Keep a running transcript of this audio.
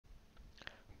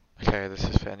Okay, this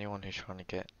is for anyone who's trying to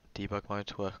get debug mode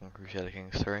to work on Crusader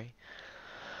Kings 3,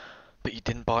 but you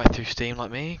didn't buy it through Steam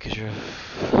like me because you're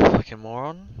a fucking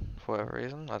moron for whatever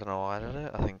reason. I don't know why I did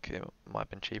it. I think it might have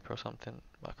been cheaper or something.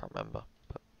 I can't remember.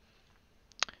 But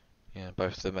yeah,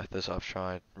 both of the methods I've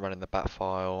tried, running the bat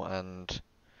file and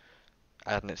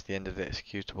adding it to the end of the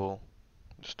executable,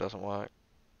 just doesn't work.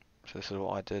 So this is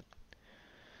what I did.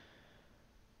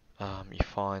 You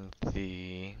find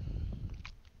the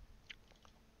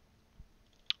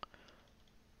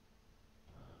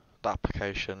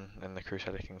application in the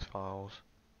Crusader Kings files.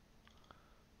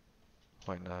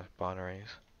 Wait, no,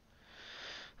 binaries.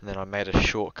 And then I made a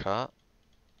shortcut.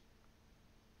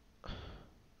 I've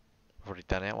already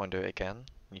done it, I won't do it again.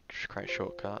 You just create a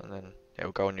shortcut and then it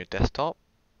will go on your desktop.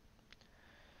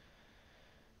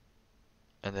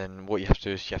 And then what you have to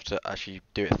do is you have to actually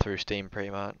do it through Steam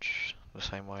pretty much, the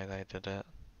same way they did it.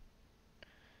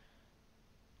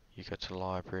 You go to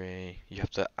library, you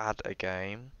have to add a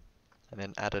game, and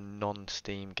then add a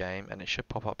non-Steam game, and it should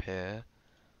pop up here.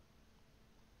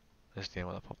 This is the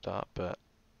one that popped up, but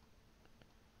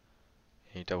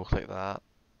you double click that,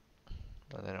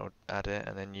 and then it will add it,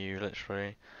 and then you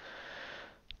literally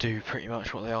do pretty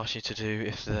much what they asked you to do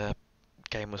if the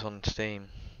game was on Steam.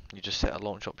 You just set a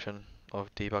launch option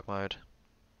of debug mode,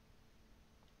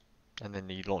 and then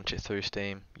you launch it through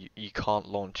Steam. You can't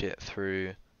launch it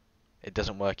through, it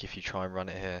doesn't work if you try and run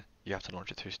it here. You have to launch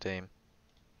it through Steam.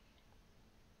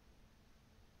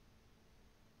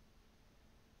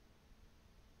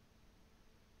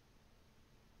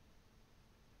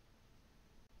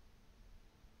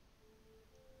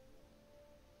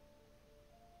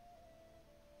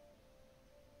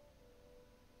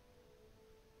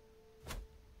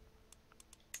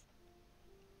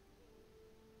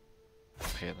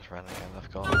 Here, this random game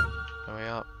I've got. Hurry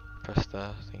up, press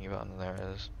the thingy button and there it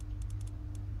is.